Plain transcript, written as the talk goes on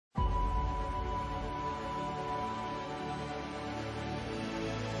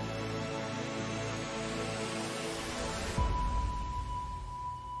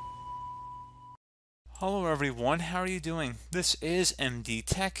Hello everyone, how are you doing? This is MD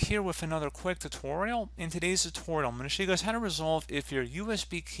Tech here with another quick tutorial. In today's tutorial, I'm going to show you guys how to resolve if your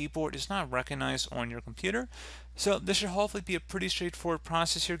USB keyboard is not recognized on your computer. So this should hopefully be a pretty straightforward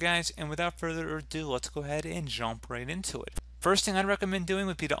process here, guys, and without further ado, let's go ahead and jump right into it. First thing I'd recommend doing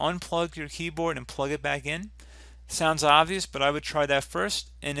would be to unplug your keyboard and plug it back in. Sounds obvious, but I would try that first,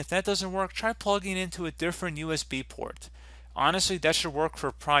 and if that doesn't work, try plugging it into a different USB port. Honestly, that should work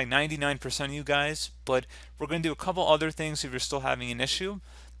for probably 99% of you guys, but we're going to do a couple other things if you're still having an issue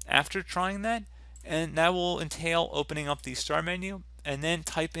after trying that, and that will entail opening up the start menu and then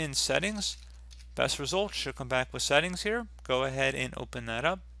type in settings. Best result should come back with settings here. Go ahead and open that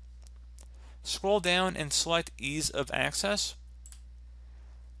up. Scroll down and select ease of access.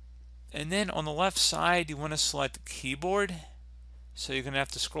 And then on the left side, you want to select keyboard. So you're going to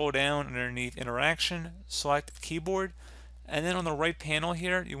have to scroll down underneath interaction, select keyboard. And then on the right panel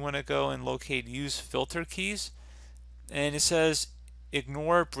here, you want to go and locate use filter keys. And it says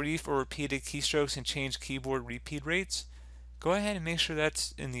ignore brief or repeated keystrokes and change keyboard repeat rates. Go ahead and make sure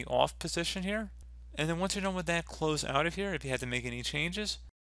that's in the off position here. And then once you're done with that, close out of here if you had to make any changes.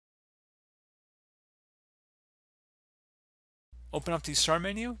 Open up the start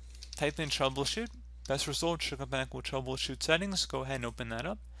menu, type in Troubleshoot. Best result should come back with Troubleshoot settings. Go ahead and open that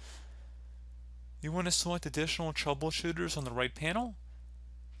up. You want to select additional troubleshooters on the right panel.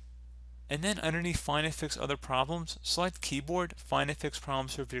 And then underneath Find and Fix Other Problems, select Keyboard, Find and Fix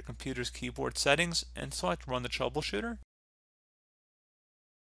Problems for your computer's keyboard settings, and select Run the Troubleshooter.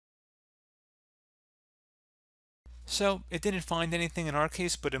 So it didn't find anything in our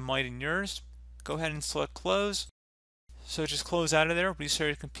case, but it might in yours. Go ahead and select Close. So just close out of there, restart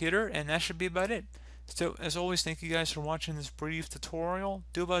your computer, and that should be about it. So as always, thank you guys for watching this brief tutorial.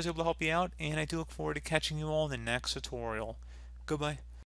 Do hope I was able to help you out, and I do look forward to catching you all in the next tutorial. Goodbye.